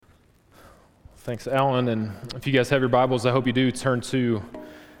Thanks, Alan. And if you guys have your Bibles, I hope you do, turn to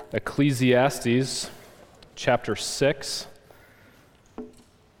Ecclesiastes chapter 6. We're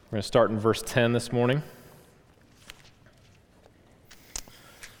going to start in verse 10 this morning.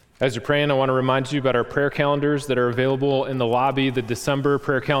 As you're praying, I want to remind you about our prayer calendars that are available in the lobby. The December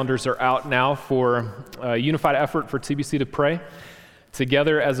prayer calendars are out now for a unified effort for TBC to pray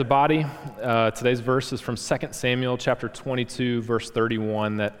together as a body. Today's verse is from 2 Samuel chapter 22, verse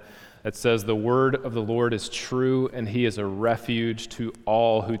 31, that says, "The word of the Lord is true, and he is a refuge to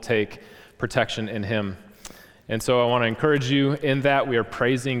all who take protection in him." And so I want to encourage you in that. We are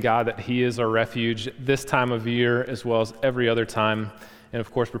praising God that he is our refuge this time of year as well as every other time. And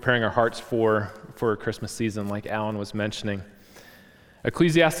of course, preparing our hearts for a Christmas season like Alan was mentioning.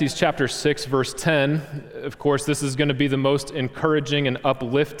 Ecclesiastes chapter 6, verse 10, of course, this is going to be the most encouraging and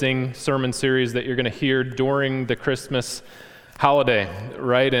uplifting sermon series that you're going to hear during the Christmas holiday,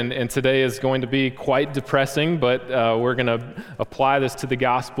 right? And today is going to be quite depressing, but we're going to apply this to the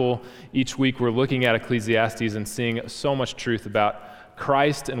gospel. Each week we're looking at Ecclesiastes and seeing so much truth about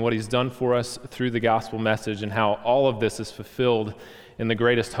Christ and what he's done for us through the gospel message and how all of this is fulfilled in the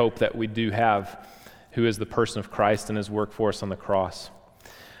greatest hope that we do have, who is the person of Christ and his work for us on the cross.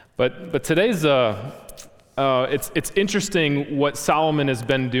 But today's, it's interesting what Solomon has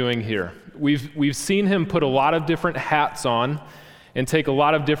been doing here. We've seen him put a lot of different hats on and take a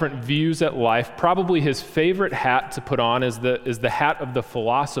lot of different views at life. Probably his favorite hat to put on is the hat of the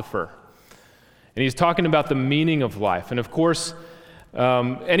philosopher. And he's talking about the meaning of life. And of course,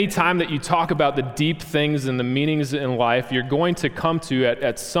 anytime that you talk about the deep things and the meanings in life, you're going to come to,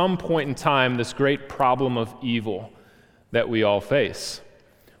 at some point in time, this great problem of evil that we all face.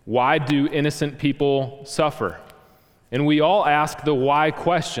 Why do innocent people suffer? And we all ask the why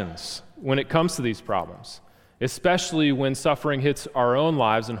questions when it comes to these problems, especially when suffering hits our own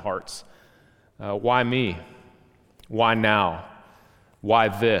lives and hearts. Why me? Why now? Why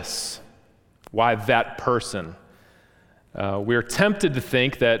this? Why that person? We're tempted to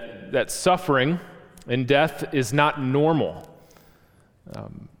think that suffering and death is not normal.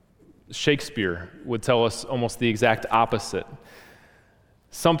 Shakespeare would tell us almost the exact opposite.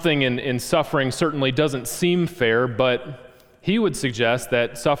 Something in suffering certainly doesn't seem fair, but he would suggest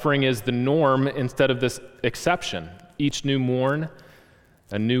that suffering is the norm instead of this exception. Each new morn,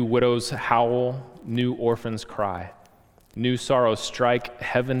 a new widow's howl, new orphan's cry, new sorrows strike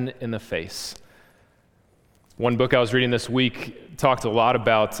heaven in the face. One book I was reading this week talked a lot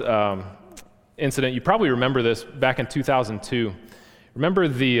about incident. You probably remember this back in 2002. Remember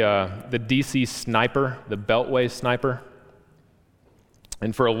the DC sniper, the Beltway sniper?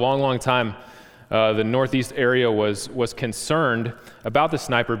 And for a long, long time, the Northeast area was concerned about the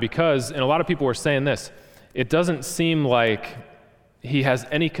sniper because, and a lot of people were saying this, it doesn't seem like he has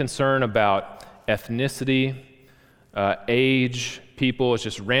any concern about ethnicity, age, people. It's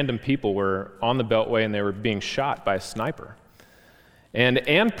just random people were on the Beltway and they were being shot by a sniper. And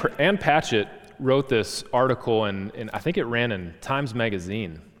Ann Patchett wrote this article, and I think it ran in Times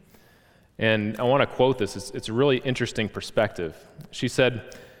Magazine. And I want to quote this. It's a really interesting perspective. She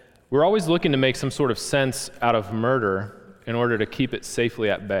said, "We're always looking to make some sort of sense out of murder in order to keep it safely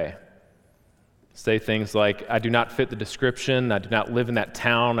at bay. Say things like, I do not fit the description, I do not live in that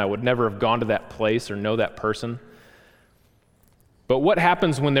town, I would never have gone to that place or know that person. But what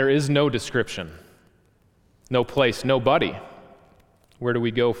happens when there is no description, no place, nobody? Where do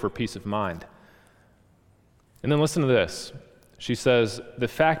we go for peace of mind?" And then listen to this. She says, "The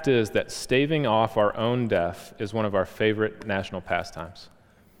fact is that staving off our own death is one of our favorite national pastimes.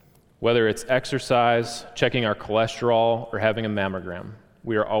 Whether it's exercise, checking our cholesterol, or having a mammogram,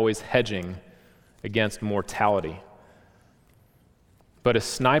 we are always hedging against mortality. But a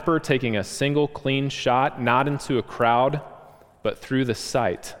sniper taking a single clean shot, not into a crowd, but through the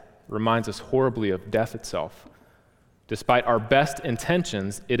sight, reminds us horribly of death itself. Despite our best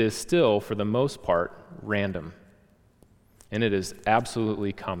intentions, it is still, for the most part, random. And it is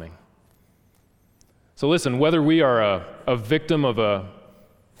absolutely coming." So listen, whether we are a victim of a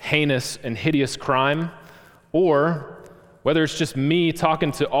heinous and hideous crime, or whether it's just me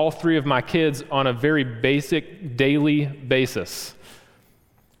talking to all three of my kids on a very basic daily basis,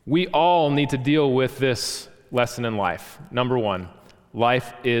 we all need to deal with this lesson in life. Number one,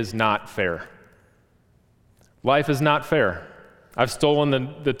 life is not fair. Life is not fair. I've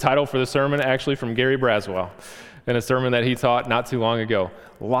stolen the title for the sermon actually from Gary Braswell in a sermon that he taught not too long ago.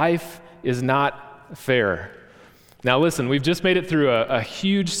 Life is not fair. Now listen, we've just made it through a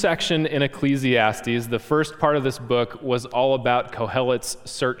huge section in Ecclesiastes. The first part of this book was all about Kohelet's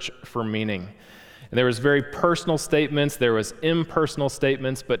search for meaning. And there was very personal statements, there was impersonal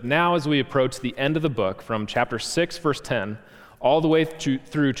statements, but now as we approach the end of the book, from chapter 6, verse 10, all the way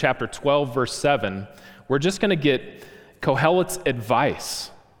through chapter 12, verse 7, we're just going to get Kohelet's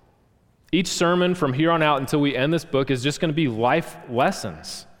advice. Each sermon from here on out until we end this book is just going to be life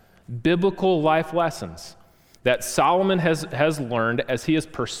lessons, biblical life lessons that Solomon has learned as he has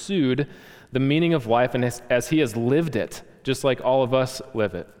pursued the meaning of life and as he has lived it, just like all of us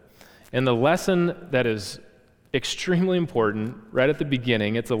live it. And the lesson that is extremely important right at the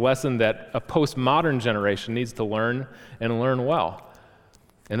beginning, it's a lesson that a postmodern generation needs to learn and learn well.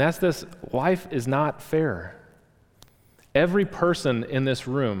 And that's this: life is not fair. Every person in this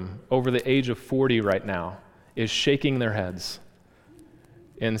room over the age of 40 right now is shaking their heads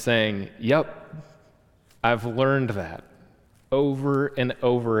and saying, yep, I've learned that over and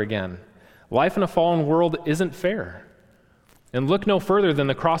over again. Life in a fallen world isn't fair. And look no further than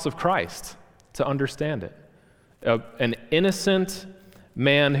the cross of Christ to understand it. An innocent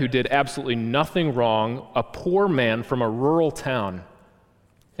man who did absolutely nothing wrong, a poor man from a rural town,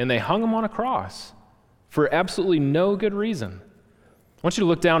 and they hung him on a cross for absolutely no good reason. I want you to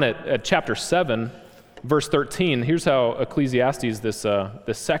look down at chapter 7, verse 13. Here's how Ecclesiastes, this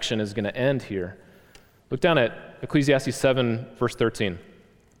section is going to end here. Look down at Ecclesiastes 7, verse 13.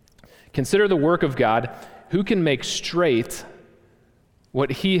 Consider the work of God, who can make straight what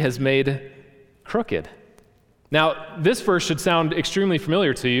he has made crooked. Now, this verse should sound extremely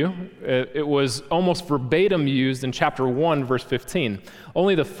familiar to you. It was almost verbatim used in chapter 1, verse 15.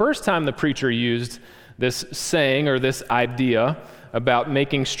 Only the first time the preacher used this saying or this idea about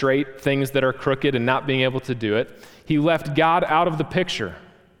making straight things that are crooked and not being able to do it, he left God out of the picture.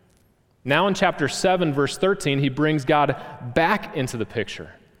 Now in chapter 7, verse 13, he brings God back into the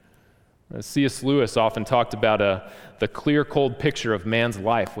picture. C.S. Lewis often talked about the clear, cold picture of man's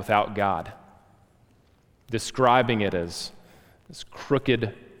life without God, describing it as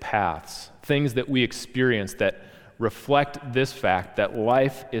crooked paths, things that we experience that reflect this fact that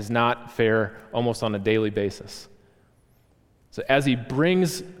life is not fair almost on a daily basis. So as he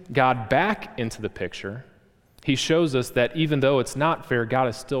brings God back into the picture, he shows us that even though it's not fair, God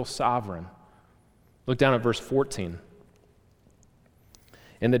is still sovereign. Look down at verse 14.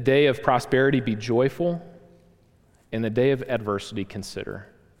 In the day of prosperity, be joyful. In the day of adversity, consider.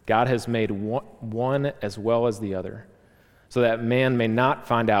 God has made one as well as the other, so that man may not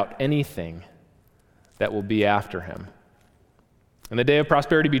find out anything that will be after him. In the day of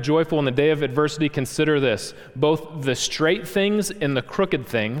prosperity, be joyful. In the day of adversity, consider this: both the straight things and the crooked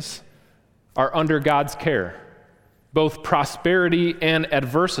things are under God's care. Both prosperity and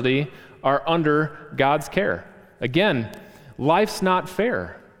adversity are under God's care. Again, life's not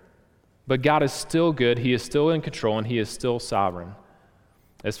fair, but God is still good, he is still in control, and he is still sovereign.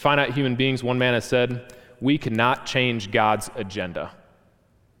 As finite human beings, one man has said, we cannot change God's agenda.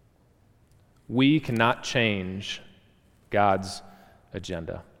 We cannot change God's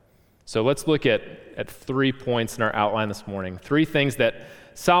agenda. So let's look at 3 points in our outline this morning. 3 things that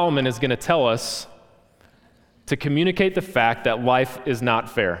Solomon is going to tell us to communicate the fact that life is not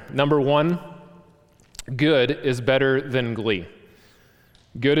fair. Number 1, good is better than glee.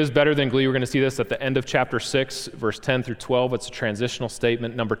 Good is better than glee. We're going to see this at the end of chapter 6, verse 10 through 12. It's a transitional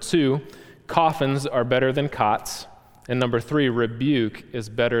statement. Number 2, coffins are better than cots. And number 3, rebuke is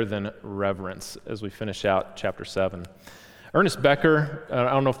better than reverence, as we finish out chapter 7. Ernest Becker,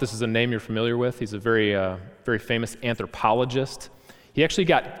 I don't know if this is a name you're familiar with. He's a very famous anthropologist. He actually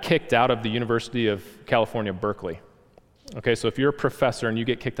got kicked out of the University of California, Berkeley. Okay, so if you're a professor and you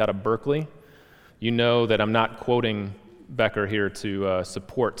get kicked out of Berkeley, you know that I'm not quoting Becker here to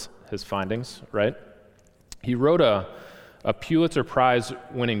support his findings, right? He wrote a Pulitzer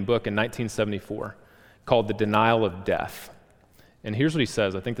Prize-winning book in 1974 called The Denial of Death. And here's what he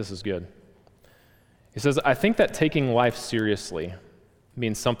says. I think this is good. He says, I think that taking life seriously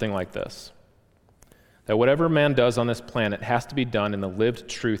means something like this: that whatever man does on this planet has to be done in the lived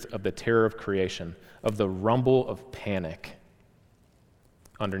truth of the terror of creation, of the rumble of panic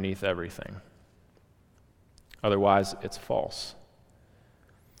underneath everything. Otherwise, it's false.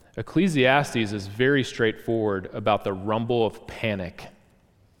 Ecclesiastes is very straightforward about the rumble of panic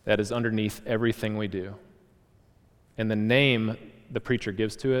that is underneath everything we do. And the name the preacher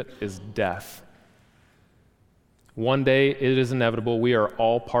gives to it is death. One day, it is inevitable. We are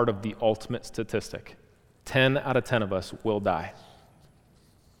all part of the ultimate statistic. 10 out of 10 of us will die.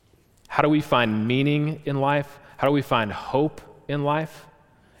 How do we find meaning in life? How do we find hope in life?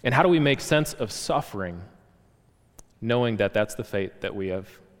 And how do we make sense of suffering, knowing that that's the fate that we have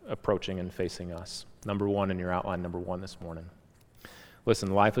approaching and facing us? Number 1 in your outline, number 1 this morning.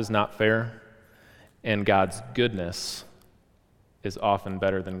 Listen, life is not fair, And God's goodness is often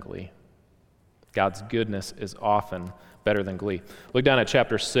better than glee. God's goodness is often better than glee. Look down at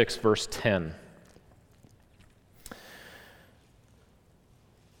chapter 6, verse 10.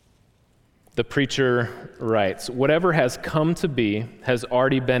 The preacher writes, "Whatever has come to be has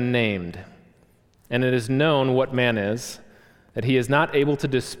already been named, and it is known what man is, that he is not able to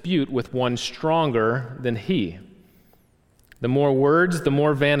dispute with one stronger than he. The more words, the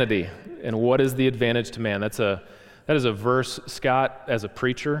more vanity, and what is the advantage to man?" That is a verse, Scott, as a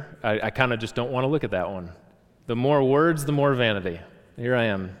preacher, I kind of just don't want to look at that one. The more words, the more vanity. Here I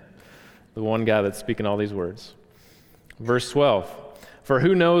am, the one guy that's speaking all these words. Verse 12, "For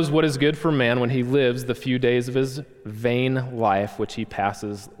who knows what is good for man when he lives the few days of his vain life which he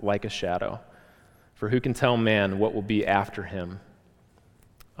passes like a shadow? For who can tell man what will be after him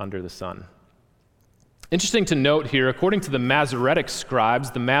under the sun?" Interesting to note here, according to the Masoretic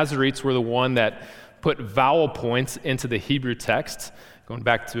scribes, the Masoretes were the one that put vowel points into the Hebrew text, going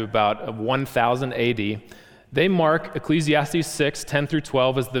back to about 1000 AD. They mark Ecclesiastes 6, 10 through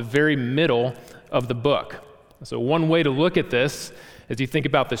 12 as the very middle of the book. So one way to look at this, as you think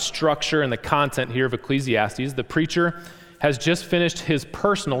about the structure and the content here of Ecclesiastes, the preacher has just finished his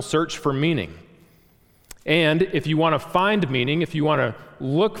personal search for meaning. And if you want to find meaning, if you want to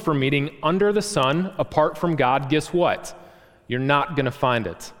look for meaning under the sun, apart from God, guess what? You're not going to find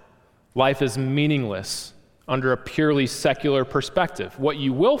it. Life is meaningless under a purely secular perspective. What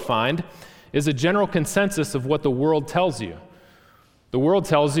you will find is a general consensus of what the world tells you. The world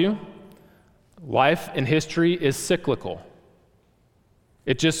tells you life and history is cyclical.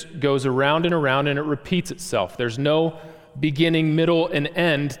 It just goes around and around and it repeats itself. There's no beginning, middle, and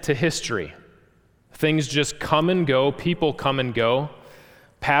end to history. Things just come and go, people come and go.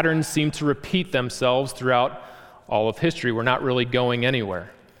 Patterns seem to repeat themselves throughout all of history. We're not really going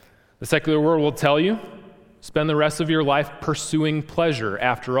anywhere. The secular world will tell you, spend the rest of your life pursuing pleasure.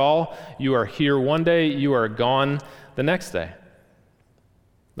 After all, you are here one day, you are gone the next day.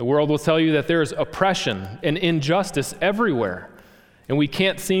 The world will tell you that there is oppression and injustice everywhere, and we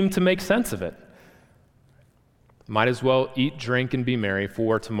can't seem to make sense of it. Might as well eat, drink, and be merry,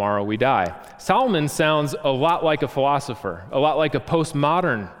 for tomorrow we die. Solomon sounds a lot like a philosopher, a lot like a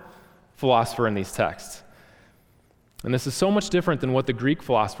postmodern philosopher in these texts. And this is so much different than what the Greek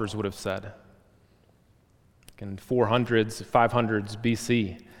philosophers would have said in 400s, 500s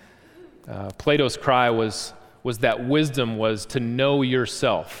BC. Plato's cry was that wisdom was to know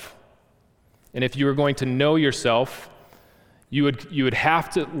yourself. And if you were going to know yourself, you would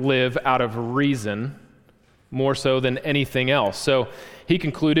have to live out of reason more so than anything else. So he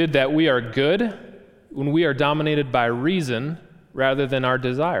concluded that we are good when we are dominated by reason rather than our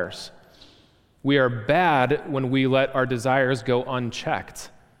desires. We are bad when we let our desires go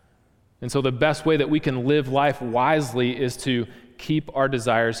unchecked. And so the best way that we can live life wisely is to keep our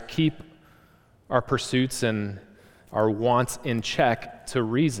desires, keep our pursuits and our wants in check to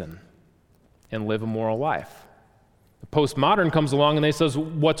reason and live a moral life. The postmodern comes along and they says,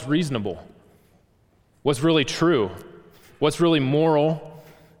 what's reasonable? What's really true? What's really moral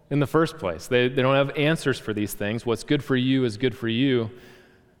in the first place? They don't have answers for these things. What's good for you is good for you,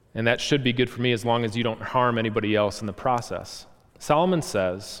 and that should be good for me as long as you don't harm anybody else in the process. Solomon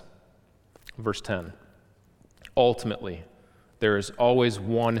says, verse 10, ultimately, there is always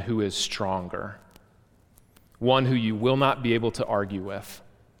one who is stronger, one who you will not be able to argue with.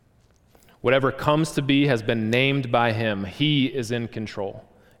 Whatever comes to be has been named by him. He is in control.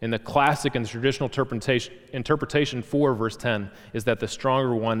 And the classic and traditional interpretation for verse 10 is that the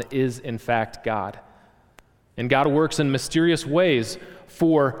stronger one is, in fact, God. And God works in mysterious ways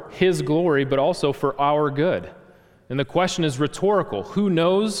for his glory, but also for our good. And the question is rhetorical. Who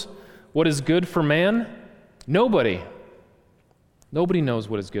knows what is good for man? Nobody. Nobody knows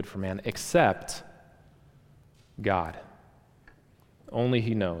what is good for man except God. Only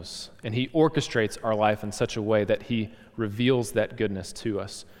he knows. And he orchestrates our life in such a way that he reveals that goodness to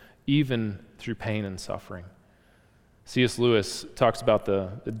us, even through pain and suffering. C.S. Lewis talks about the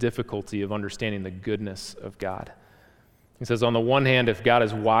difficulty of understanding the goodness of God. He says, on the one hand, if God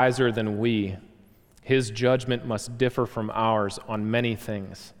is wiser than we, his judgment must differ from ours on many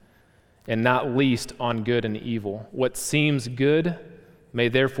things, and not least on good and evil. What seems good may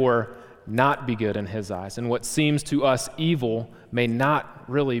therefore not be good in his eyes, and what seems to us evil may not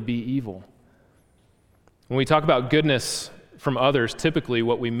really be evil. When we talk about goodness from others, typically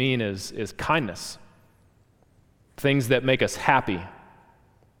what we mean is kindness, things that make us happy,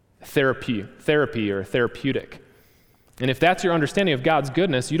 therapy or therapeutic. And if that's your understanding of God's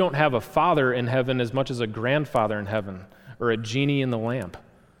goodness, you don't have a father in heaven as much as a grandfather in heaven or a genie in the lamp.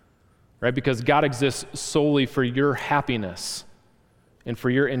 right? Because God exists solely for your happiness and for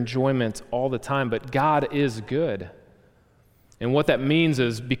your enjoyment all the time, but God is good. And what that means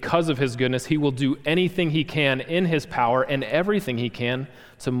is because of his goodness, he will do anything he can in his power and everything he can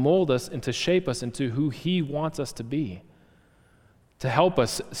to mold us and to shape us into who he wants us to be, to help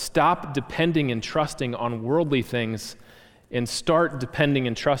us stop depending and trusting on worldly things and start depending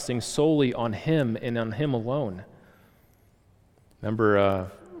and trusting solely on him and on him alone. Remember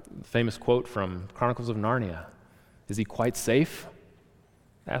a famous quote from Chronicles of Narnia, "Is he quite safe?"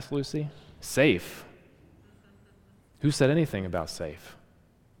 asked Lucy. Safe? Who said anything about safe?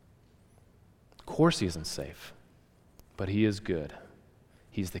 Of course he isn't safe, but he is good.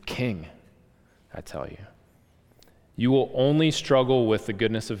 He's the king, I tell you. You will only struggle with the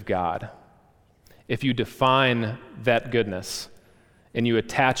goodness of God if you define that goodness and you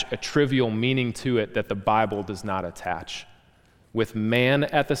attach a trivial meaning to it that the Bible does not attach, with man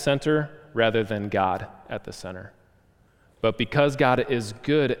at the center rather than God at the center. But because God is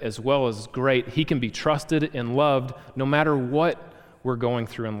good as well as great, he can be trusted and loved no matter what we're going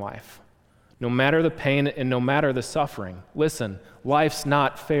through in life, no matter the pain and no matter the suffering. Listen, life's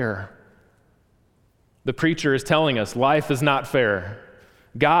not fair. The preacher is telling us life is not fair.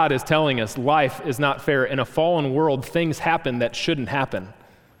 God is telling us life is not fair. In a fallen world, things happen that shouldn't happen.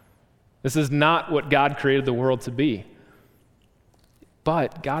 This is not what God created the world to be.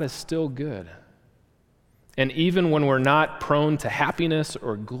 But God is still good. And even when we're not prone to happiness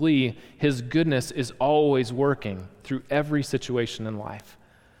or glee, his goodness is always working through every situation in life.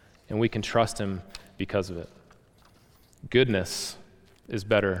 And we can trust him because of it. Goodness is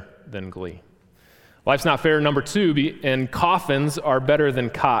better than glee. Life's not fair, number 2, and coffins are better than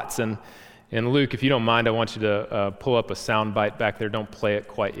cots. And Luke, if you don't mind, I want you to pull up a sound bite back there. Don't play it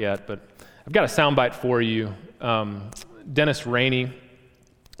quite yet, but I've got a sound bite for you. Dennis Rainey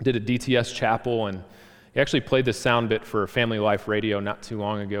did a DTS chapel, and he actually played this sound bit for Family Life Radio not too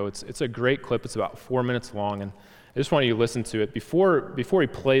long ago. It's a great clip. It's about 4 minutes long, and I just want you to listen to it. Before he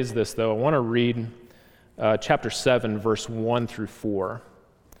plays this, though, I want to read chapter 7, verse 1 through 4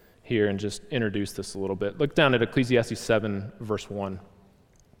 here and just introduce this a little bit. Look down at Ecclesiastes 7, verse 1.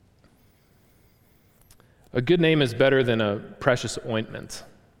 A good name is better than a precious ointment,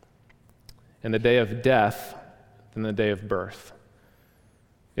 and the day of death than the day of birth.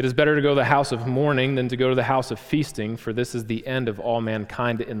 It is better to go to the house of mourning than to go to the house of feasting, for this is the end of all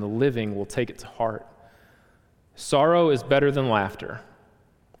mankind, and the living will take it to heart. Sorrow is better than laughter,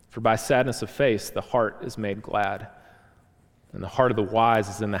 for by sadness of face the heart is made glad. And the heart of the wise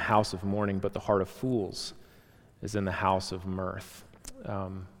is in the house of mourning, but the heart of fools is in the house of mirth.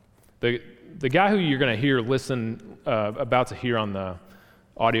 The guy who you're going to hear about to hear on the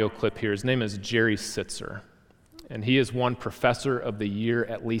audio clip here, his name is Jerry Sitzer. And he has won Professor of the Year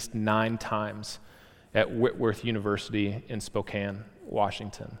at least 9 times at Whitworth University in Spokane,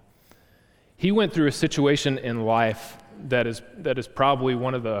 Washington. He went through a situation in life that is probably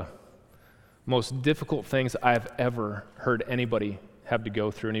one of the most difficult things I've ever heard anybody have to go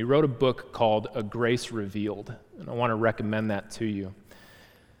through. And he wrote a book called A Grace Revealed, and I want to recommend that to you.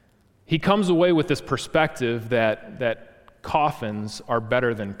 He comes away with this perspective that coffins are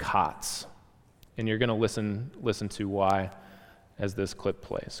better than cots. And you're going to listen to why as this clip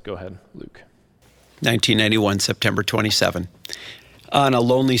plays. Go ahead, Luke. 1991, September 27. On a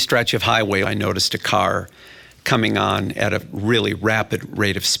lonely stretch of highway, I noticed a car coming on at a really rapid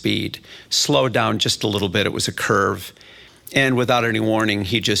rate of speed. Slowed down just a little bit. It was a curve. And without any warning,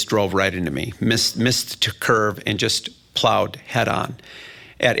 he just drove right into me. Missed the curve and just plowed head on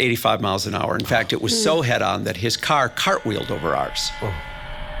at 85 miles an hour. In fact, it was so head on that his car cartwheeled over ours. Oh.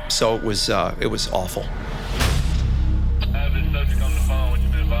 So it was awful. I have this subject on the phone. What you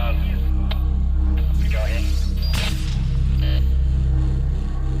been advising? Go ahead.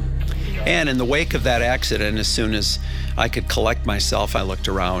 And in the wake of that accident, as soon as I could collect myself, I looked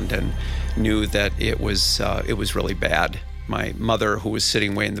around and knew that it was really bad. My mother, who was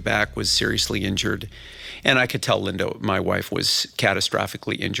sitting way in the back, was seriously injured. And I could tell Linda, my wife, was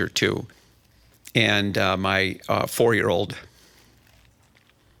catastrophically injured too. And my 4-year-old,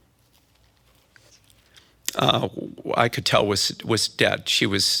 I could tell was dead. She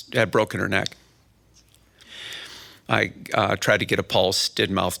had broken her neck. I tried to get a pulse,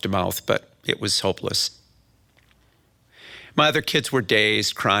 did mouth to mouth, but it was hopeless. My other kids were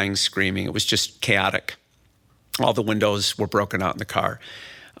dazed, crying, screaming. It was just chaotic. All the windows were broken out in the car.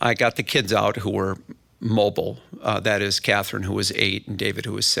 I got the kids out who were mobile. That is Catherine, who was 8, and David,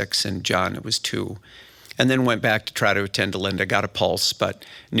 who was 6, and John, who was 2. And then went back to try to attend to Linda, got a pulse, but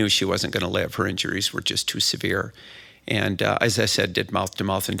knew she wasn't going to live. Her injuries were just too severe. and as I said, did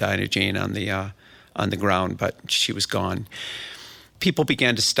mouth-to-mouth Indionagene on the ground, but she was gone. People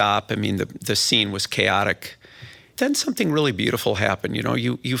began to stop. I mean, the scene was chaotic. Then something really beautiful happened. You know,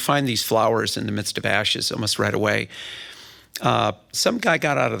 you find these flowers in the midst of ashes almost right away. Some guy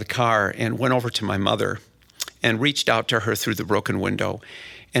got out of the car and went over to my mother and reached out to her through the broken window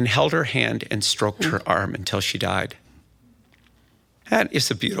and held her hand and stroked her arm until she died. That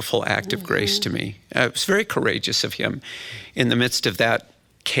is a beautiful act of grace to me. It was very courageous of him in the midst of that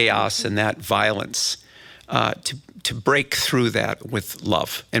chaos and that violence to break through that with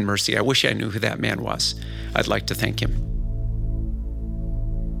love and mercy. I wish I knew who that man was. I'd like to thank him.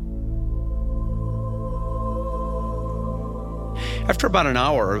 After about an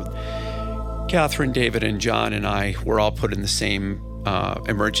hour, Catherine, David, and John and I were all put in the same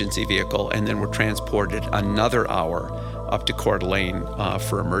emergency vehicle, and then were transported another hour up to Coeur d'Alene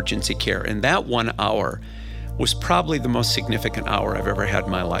for emergency care. And that 1 hour was probably the most significant hour I've ever had in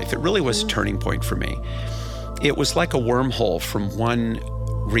my life. It really was a turning point for me. It was like a wormhole from one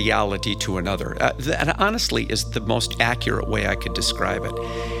reality to another. That honestly is the most accurate way I could describe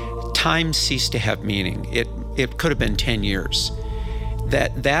it. Time ceased to have meaning. It could have been 10 years.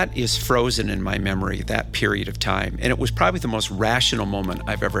 That is frozen in my memory, that period of time. And it was probably the most rational moment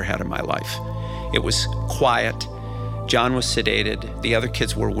I've ever had in my life. It was quiet. John was sedated. The other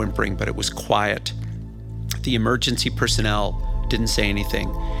kids were whimpering, but it was quiet. The emergency personnel didn't say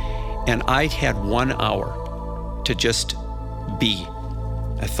anything. And I had 1 hour to just be.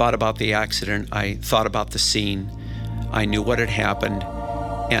 I thought about the accident. I thought about the scene. I knew what had happened.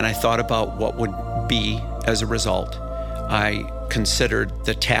 And I thought about what would be as a result. I considered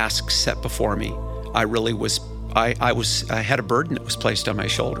the tasks set before me. I had a burden that was placed on my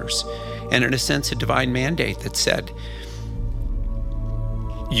shoulders. And in a sense, a divine mandate that said,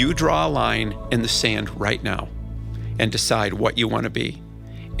 you draw a line in the sand right now and decide what you want to be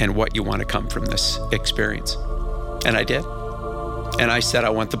and what you want to come from this experience. And I did. And I said, I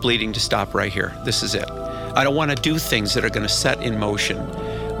want the bleeding to stop right here. This is it. I don't want to do things that are going to set in motion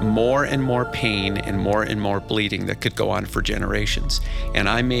more and more pain and more bleeding that could go on for generations. And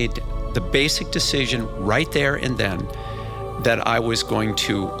I made the basic decision right there and then that I was going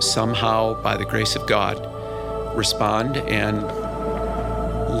to somehow, by the grace of God, respond and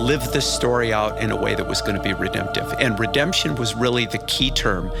live this story out in a way that was going to be redemptive. And redemption was really the key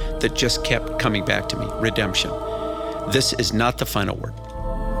term that just kept coming back to me. Redemption. This is not the final word.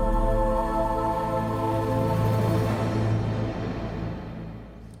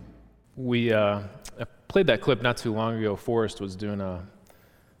 I played that clip not too long ago. Forrest was doing a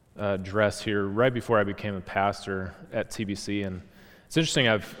address here right before I became a pastor at TBC, and it's interesting.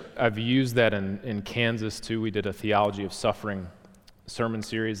 I've used that in Kansas too. We did a Theology of Suffering sermon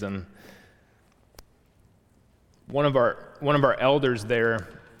series, and one of our elders there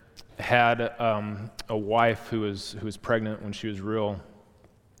had a wife who was pregnant when she was real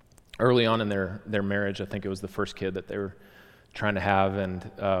early on in their marriage. I think it was the first kid that they were trying to have, and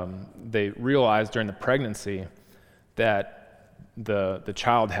they realized during the pregnancy that the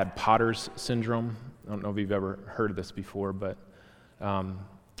child had Potter's syndrome. I don't know if you've ever heard of this before, but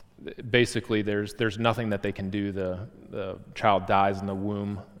basically there's nothing that they can do. The child dies in the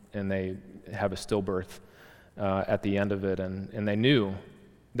womb, and they have a stillbirth at the end of it, and they knew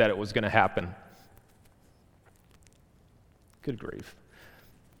that it was going to happen. Good grief.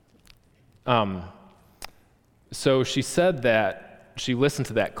 So she said that she listened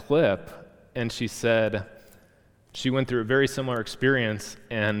to that clip, and she said she went through a very similar experience,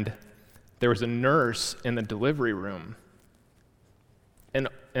 and there was a nurse in the delivery room,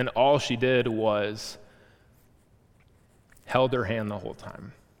 and all she did was held her hand the whole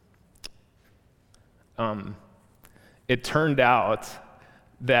time. It turned out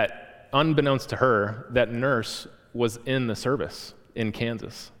that, unbeknownst to her, that nurse was in the service in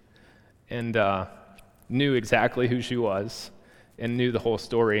Kansas, and knew exactly who she was and knew the whole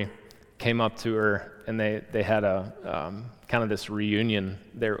story, came up to her, and they had a kind of this reunion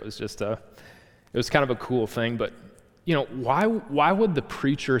there. It was kind of a cool thing. But you know, why would the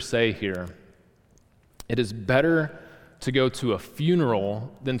preacher say here, it is better to go to a funeral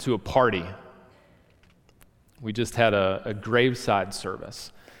than to a party? We just had a graveside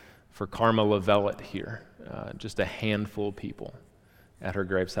service for Karma Lavellet here, just a handful of people at her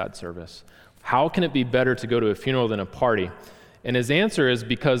graveside service. How can it be better to go to a funeral than a party? And his answer is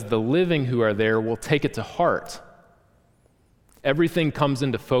because the living who are there will take it to heart. Everything comes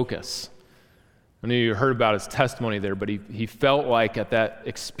into focus. I know you heard about his testimony there, but he felt like at that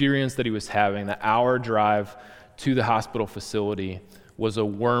experience that he was having, the hour drive to the hospital facility was a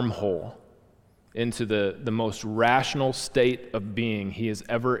wormhole into the most rational state of being he has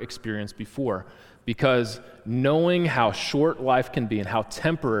ever experienced before, because knowing how short life can be and how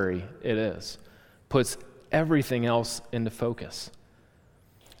temporary it is puts everything else into focus.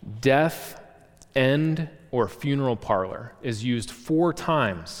 Death, end, or funeral parlor is used 4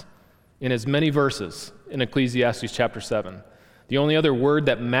 times in as many verses in Ecclesiastes chapter 7. The only other word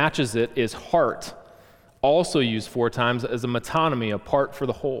that matches it is heart, also used 4 times as a metonymy, a part for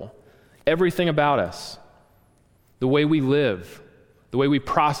the whole. Everything about us, the way we live, the way we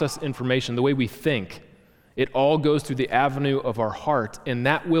process information, the way we think, it all goes through the avenue of our heart, and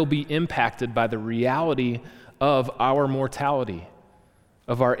that will be impacted by the reality of our mortality,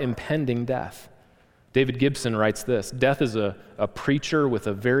 of our impending death. David Gibson writes this: death is a preacher with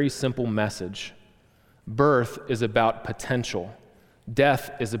a very simple message. Birth is about potential.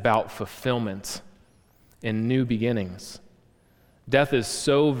 Death is about fulfillment and new beginnings. Death is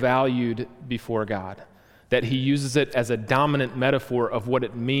so valued before God that he uses it as a dominant metaphor of what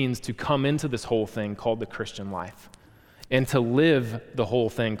it means to come into this whole thing called the Christian life. And to live the whole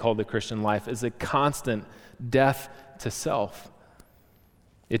thing called the Christian life is a constant death to self.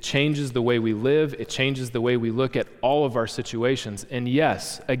 It changes the way we live. It changes the way we look at all of our situations. And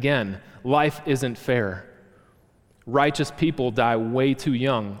yes, again, life isn't fair. Righteous people die way too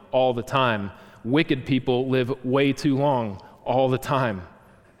young all the time. Wicked people live way too long all the time.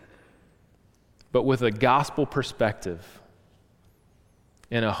 But with a gospel perspective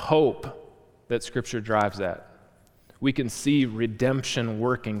and a hope that Scripture drives at, we can see redemption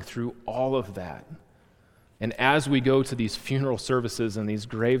working through all of that. And as we go to these funeral services and these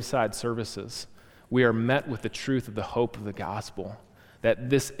graveside services, we are met with the truth of the hope of the gospel, that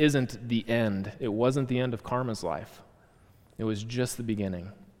this isn't the end. It wasn't the end of Karma's life. It was just the beginning.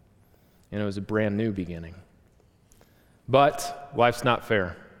 And it was a brand new beginning. But life's not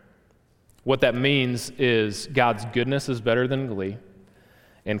fair. What that means is God's goodness is better than glee,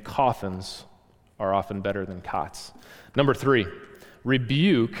 and coffins are often better than cots. Number 3,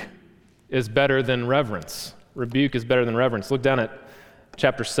 rebuke is better than reverence. Rebuke is better than reverence. Look down at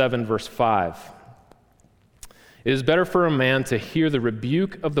chapter 7, verse 5. It is better for a man to hear the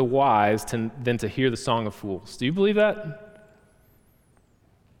rebuke of the wise than to hear the song of fools. Do you believe that?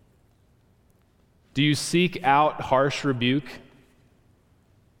 Do you seek out harsh rebuke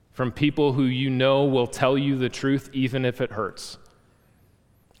from people who you know will tell you the truth even if it hurts?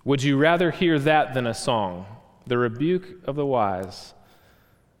 Would you rather hear that than a song? The rebuke of the wise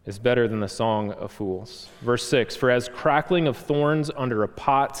is better than the song of fools. Verse 6, for as crackling of thorns under a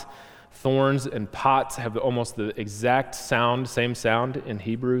pot, thorns and pots have almost the exact sound, same sound in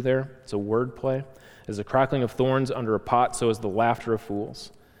Hebrew there. It's a word play. As the crackling of thorns under a pot, so is the laughter of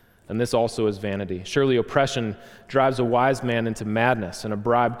fools. And this also is vanity. Surely oppression drives a wise man into madness, and a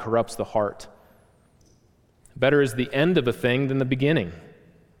bribe corrupts the heart. Better is the end of a thing than the beginning.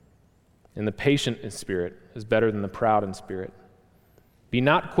 And the patient in spirit is better than the proud in spirit. Be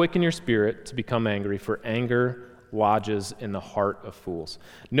not quick in your spirit to become angry, for anger lodges in the heart of fools.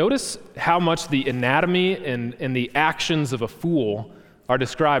 Notice how much the anatomy and the actions of a fool are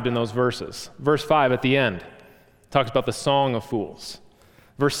described in those verses. Verse 5 at the end talks about the song of fools.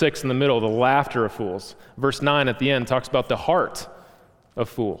 Verse 6 in the middle, the laughter of fools. Verse 9 at the end talks about the heart of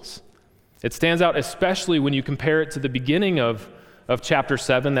fools. It stands out especially when you compare it to the beginning of chapter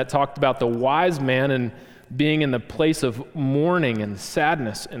 7 that talked about the wise man and being in the place of mourning and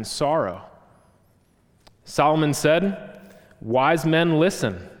sadness and sorrow. Solomon said, wise men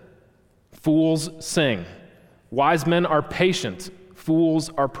listen, fools sing. Wise men are patient, fools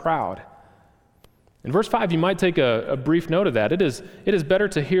are proud. In verse 5, you might take a brief note of that. It is better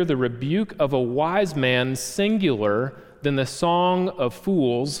to hear the rebuke of a wise man, singular, than the song of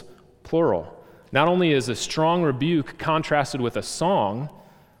fools, plural. Not only is a strong rebuke contrasted with a song,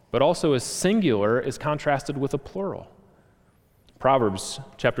 but also as singular is contrasted with a plural. Proverbs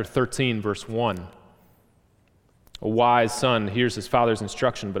chapter 13, verse 1. A wise son hears his father's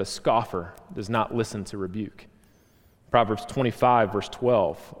instruction, but a scoffer does not listen to rebuke. Proverbs 25, verse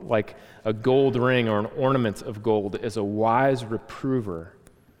 12, like a gold ring or an ornament of gold is a wise reprover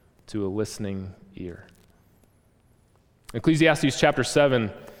to a listening ear. Ecclesiastes chapter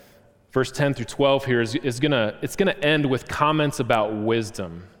 7, verse 10 through 12 here is gonna end with comments about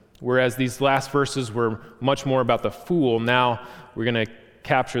wisdom. Whereas these last verses were much more about the fool, now we're going to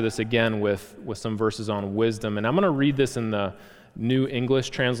capture this again with some verses on wisdom. And I'm going to read this in the New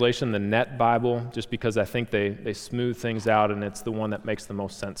English translation, the Net Bible, just because I think they smooth things out and it's the one that makes the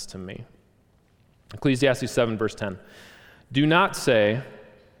most sense to me. Ecclesiastes 7, verse 10. Do not say,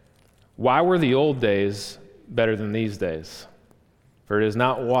 why were the old days better than these days? For it is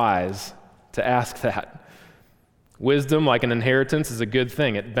not wise to ask that. Wisdom, like an inheritance, is a good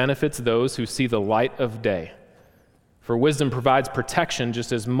thing. It benefits those who see the light of day. For wisdom provides protection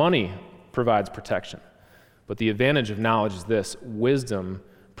just as money provides protection. But the advantage of knowledge is this: wisdom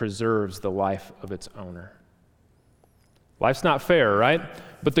preserves the life of its owner. Life's not fair, right?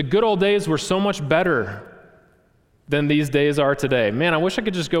 But the good old days were so much better than these days are today. Man, I wish I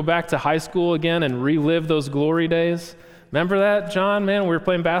could just go back to high school again and relive those glory days. Remember that, John? Man, we were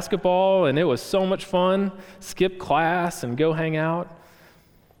playing basketball and it was so much fun. Skip class and go hang out.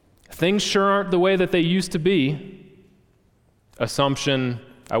 Things sure aren't the way that they used to be. Assumption,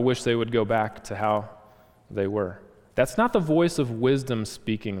 I wish they would go back to how they were. That's not the voice of wisdom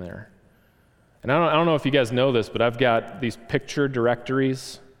speaking there. And I don't know if you guys know this, but I've got these picture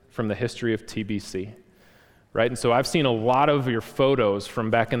directories from the history of TBC, right? And so I've seen a lot of your photos from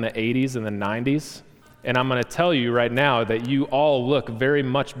back in the 80s and the 90s, and I'm going to tell you right now that you all look very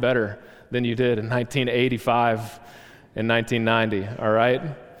much better than you did in 1985 and 1990, all right?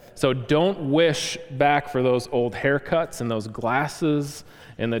 So don't wish back for those old haircuts and those glasses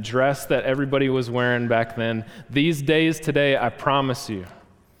and the dress that everybody was wearing back then. These days today, I promise you,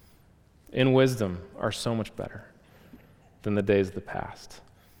 in wisdom, are so much better than the days of the past.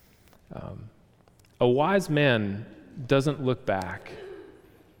 A wise man doesn't look back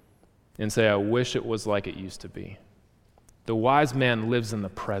and say, I wish it was like it used to be. The wise man lives in the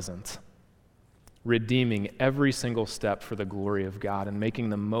present, redeeming every single step for the glory of God and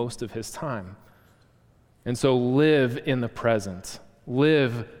making the most of his time. And so live in the present.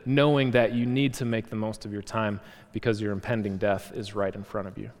 Live knowing that you need to make the most of your time because your impending death is right in front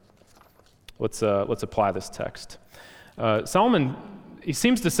of you. Let's apply this text. Solomon, he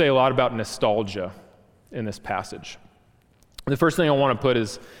seems to say a lot about nostalgia in this passage. The first thing I want to put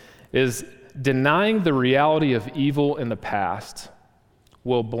is denying the reality of evil in the past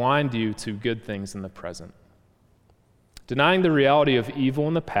will blind you to good things in the present. Denying the reality of evil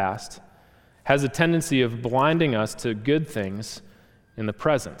in the past has a tendency of blinding us to good things in the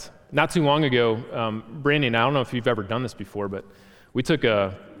present. Not too long ago, Brandy and I don't know if you've ever done this before, but we took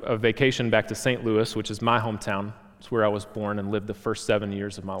a vacation back to St. Louis, which is my hometown. It's where I was born and lived the first 7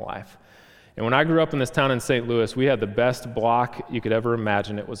 years of my life. And when I grew up in this town in St. Louis, we had the best block you could ever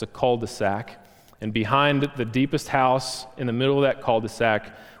imagine. It was a cul-de-sac. And behind the deepest house in the middle of that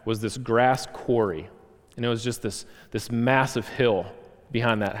cul-de-sac was this grass quarry. And it was just this massive hill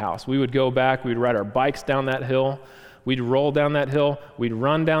behind that house. We would go back, we'd ride our bikes down that hill, we'd roll down that hill, we'd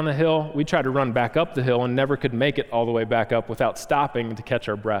run down the hill, we'd try to run back up the hill and never could make it all the way back up without stopping to catch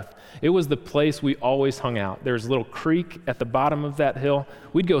our breath. It was the place we always hung out. There was a little creek at the bottom of that hill.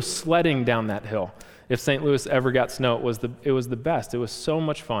 We'd go sledding down that hill. If St. Louis ever got snow, it was the best. It was so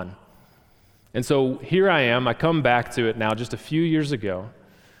much fun. And so here I am, I come back to it now just a few years ago,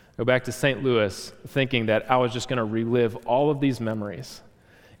 go back to St. Louis thinking that I was just going to relive all of these memories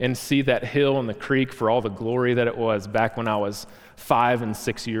and see that hill and the creek for all the glory that it was back when I was 5 and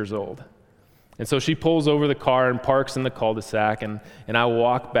 6 years old. And so she pulls over the car and parks in the cul-de-sac, and I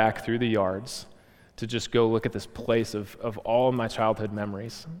walk back through the yards to just go look at this place of all of my childhood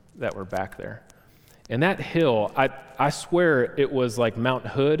memories that were back there. And that hill, I swear it was like Mount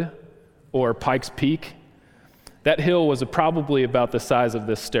Hood or Pikes Peak. That hill was probably about the size of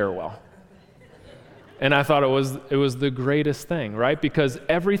this stairwell. And I thought it was the greatest thing, right? Because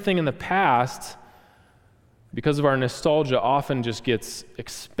everything in the past, because of our nostalgia, often just gets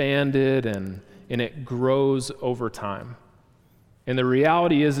expanded and it grows over time. And the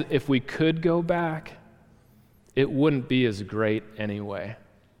reality is, if we could go back, it wouldn't be as great anyway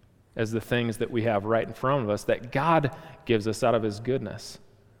as the things that we have right in front of us that God gives us out of his goodness.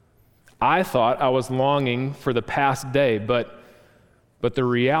 I thought I was longing for the past day, but the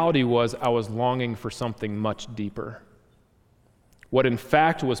reality was I was longing for something much deeper. What in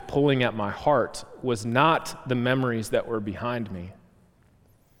fact was pulling at my heart was not the memories that were behind me.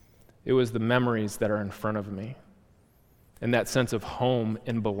 It was the memories that are in front of me, and that sense of home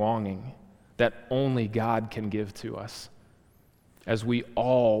and belonging that only God can give to us as we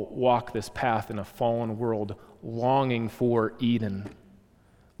all walk this path in a fallen world, longing for Eden,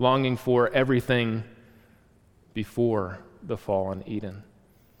 longing for everything before the fall in Eden.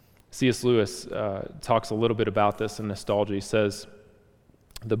 C.S. Lewis talks a little bit about this in Nostalgia. He says,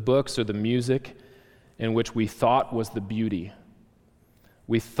 the books or the music in which we thought was the beauty,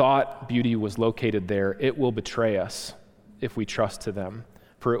 we thought beauty was located there, it will betray us if we trust to them,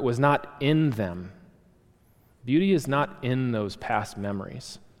 for it was not in them. Beauty is not in those past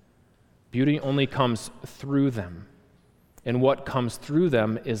memories. Beauty only comes through them, and what comes through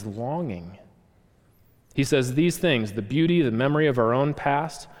them is longing. He says these things, the beauty, the memory of our own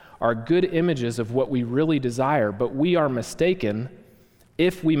past, are good images of what we really desire, but we are mistaken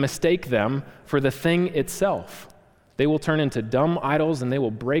if we mistake them for the thing itself. They will turn into dumb idols, and they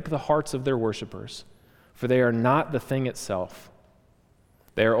will break the hearts of their worshipers, for they are not the thing itself.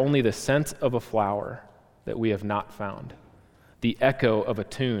 They are only the scent of a flower that we have not found, the echo of a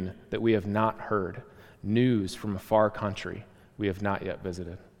tune that we have not heard, news from a far country we have not yet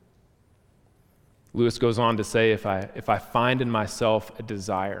visited. Lewis goes on to say, if I find in myself a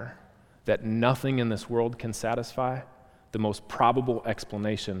desire that nothing in this world can satisfy, the most probable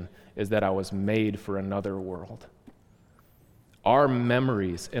explanation is that I was made for another world. Our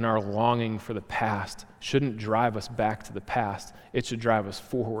memories and our longing for the past shouldn't drive us back to the past. It should drive us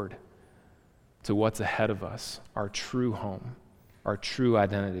forward to what's ahead of us, our true home, our true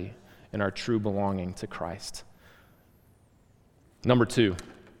identity, and our true belonging to Christ. Number 2,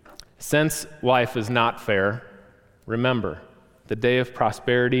 since life is not fair, remember, the day of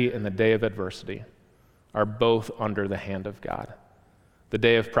prosperity and the day of adversity are both under the hand of God. The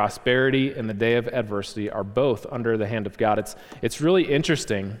day of prosperity and the day of adversity are both under the hand of God. It's really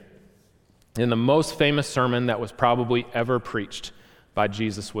interesting. In the most famous sermon that was probably ever preached by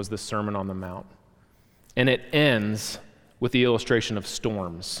Jesus was the Sermon on the Mount. And it ends with the illustration of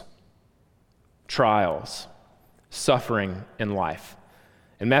storms, trials, suffering in life.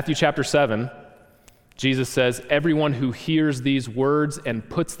 In Matthew chapter 7, Jesus says, "Everyone who hears these words and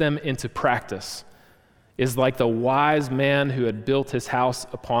puts them into practice is like the wise man who had built his house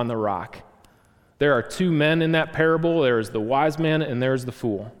upon the rock." There are 2 men in that parable. There is the wise man and there's the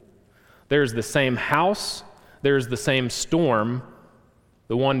fool. There's the same house. There's the same storm.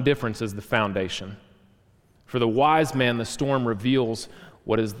 The one difference is the foundation. For the wise man, the storm reveals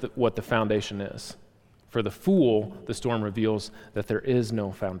what the foundation is. For the fool, the storm reveals that there is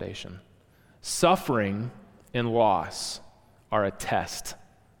no foundation. Suffering and loss are a test.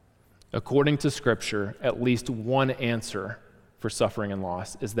 According to Scripture, at least one answer for suffering and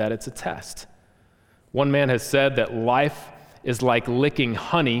loss is that it's a test. One man has said that life is like licking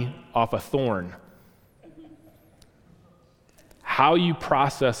honey off a thorn. How you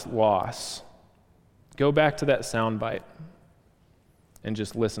process loss, go back to that soundbite and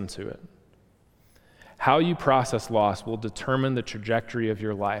just listen to it. How you process loss will determine the trajectory of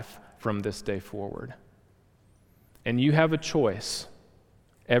your life from this day forward. And you have a choice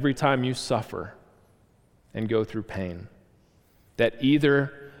every time you suffer and go through pain, that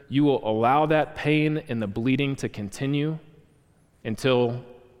either you will allow that pain and the bleeding to continue until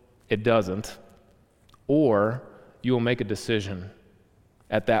it doesn't, or you will make a decision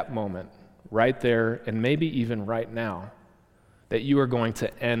at that moment, right there, and maybe even right now, that you are going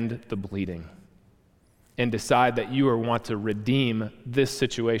to end the bleeding and decide that you want to redeem this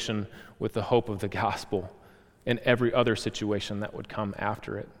situation with the hope of the gospel and every other situation that would come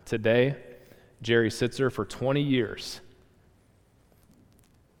after it. Today, Jerry Sitzer, for 20 years,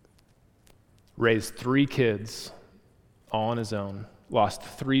 raised 3 kids all on his own, lost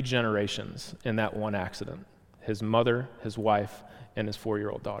 3 generations in that one accident, his mother, his wife, and his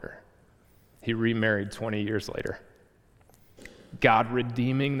 4-year-old daughter. He remarried 20 years later. God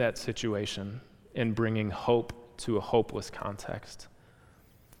redeeming that situation and bringing hope to a hopeless context.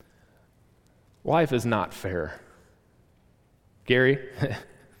 Life is not fair. Gary,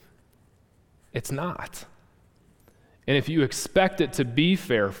 it's not. And if you expect it to be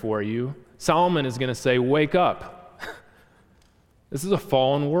fair for you, Solomon is going to say, wake up. This is a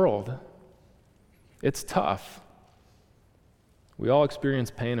fallen world. It's tough. We all experience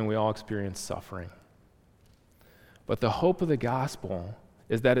pain and we all experience suffering. But the hope of the gospel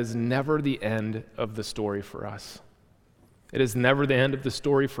is that is never the end of the story for us. It is never the end of the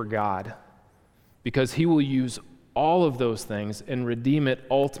story for God, because he will use all of those things and redeem it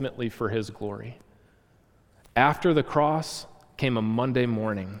ultimately for his glory. After the cross came a Monday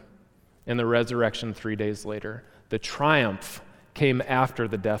morning and the resurrection 3 days later. The triumph came after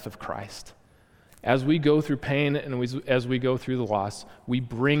the death of Christ. As we go through pain and as we go through the loss, we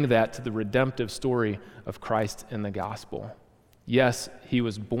bring that to the redemptive story of Christ in the gospel. Yes, he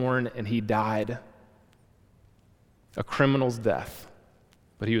was born and he died a criminal's death,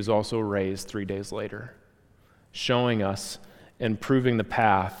 but he was also raised 3 days later, showing us and proving the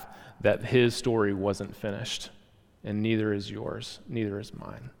path that his story wasn't finished, and neither is yours, neither is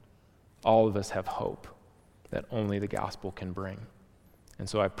mine. All of us have hope that only the gospel can bring. And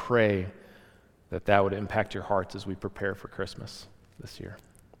so I pray that that would impact your hearts as we prepare for Christmas this year.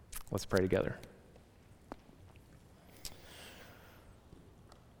 Let's pray together.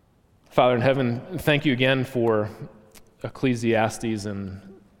 Father in heaven, thank you again for Ecclesiastes, and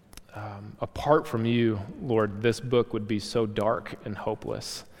apart from you, Lord, this book would be so dark and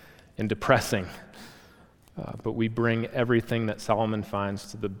hopeless. and depressing. But we bring everything that Solomon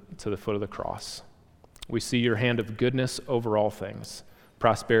finds to the foot of the cross. We see your hand of goodness over all things,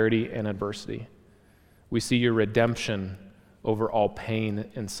 prosperity and adversity. We see your redemption over all pain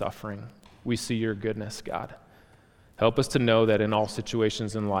and suffering. We see your goodness, God. Help us to know that in all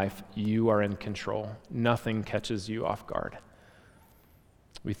situations in life, you are in control. Nothing catches you off guard.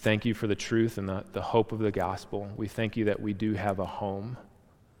 We thank you for the truth and the hope of the gospel. We thank you that we do have a home,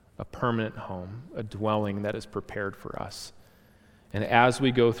 a permanent home, a dwelling that is prepared for us. And as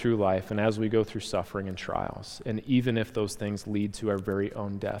we go through life and as we go through suffering and trials, and even if those things lead to our very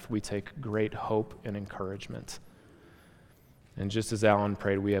own death, we take great hope and encouragement. And just as Alan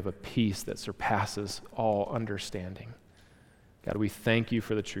prayed, we have a peace that surpasses all understanding. God, we thank you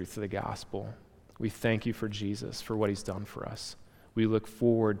for the truth of the gospel. We thank you for Jesus, for what he's done for us. We look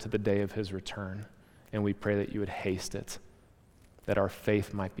forward to the day of his return, and we pray that you would haste it, that our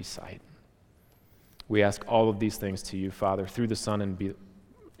faith might be sight. We ask all of these things to you, Father, through the Son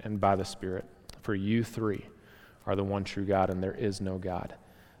and by the Spirit, for you three are the one true God, and there is no God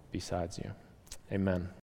besides you. Amen.